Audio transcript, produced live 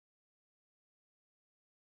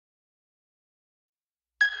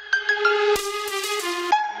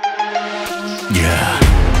Yeah.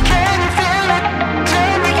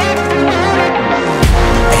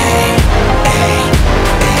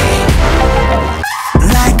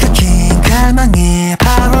 Like a king 갈망해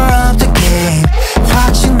power of the game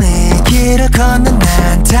확신내 길을 걷는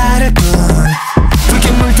난 다를 뿐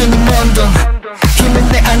붉게 물드는 먼동 힘은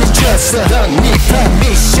내 안에 줬어 넌 네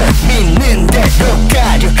퍼미션 믿는 대로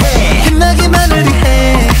가려 해 힘나기만을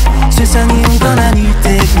위해 세상이 온건 아닐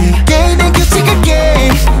테니 게임의 규칙을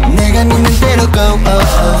깨 내가 믿는 대로 go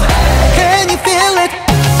Can you feel it?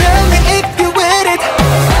 Tell me if you're with it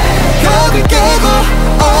벽을 깨고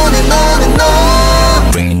on and on and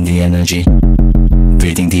on Bringing the energy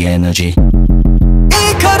Building the energy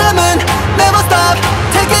이 걸음은 never stop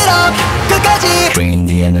Take it up 끝까지 Bringing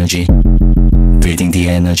the energy Building the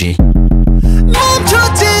energy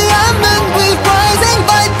멈추지 않는 we rising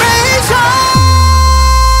vibration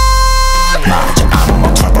맞아 I'm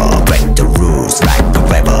on trouble Break the rules like a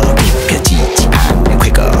rebel 입혀지지 않는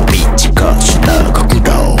quicker 빛이 거칠어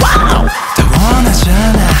거꾸로 wow 더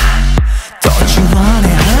원하잖아 Don't you want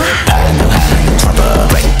it huh? I know I'm in trouble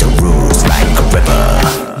Break the rules like a rebel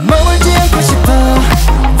머물지 않고 싶어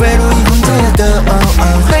외로이 혼자여도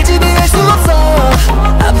날 지배할 수 없어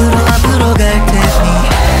앞으로 갈 테니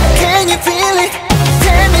Can you feel it?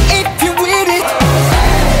 Tell me if you're with it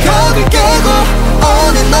벽을 깨고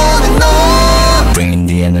on and on and on Bringing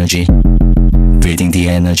the energy Building the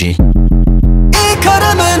energy 이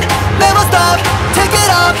걸음은 never stop Take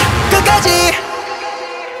it up 끝까지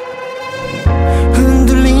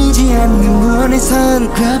흔들리지 않는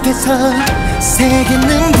원해선 그 앞에서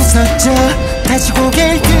세계는 부서져 다시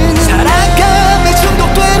고개를 드는 살아감에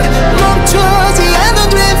중독된 멈추지 않는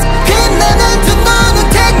dreams 빛나는 두 눈은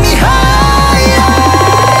take me higher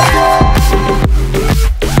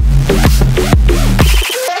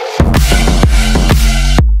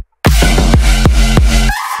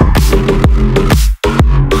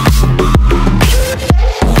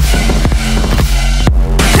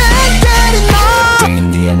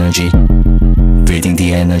Bringing the energy Building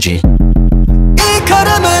the energy 이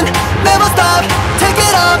걸음은 never stop Take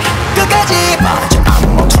it up 끝까지 맞아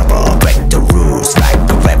I'm on trouble Break the rules like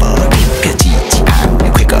a rebel 입혀지지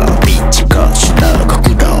않는 quicker 빛이 거칠어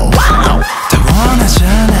거꾸로 wow 더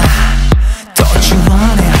원하잖아 Don't you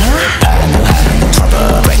want it huh? I know I'm in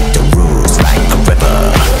trouble Break the rules like a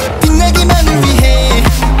rebel 빛나기만을 위해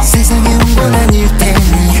세상에 온 건 아닐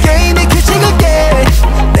테니 게임의 규칙을 깨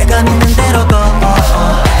내가 믿는 대로 go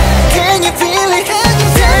Can you feel it?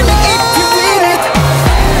 Tell me if you're with it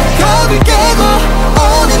벽을 깨고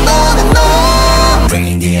on and on and on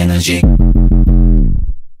Bringing the energy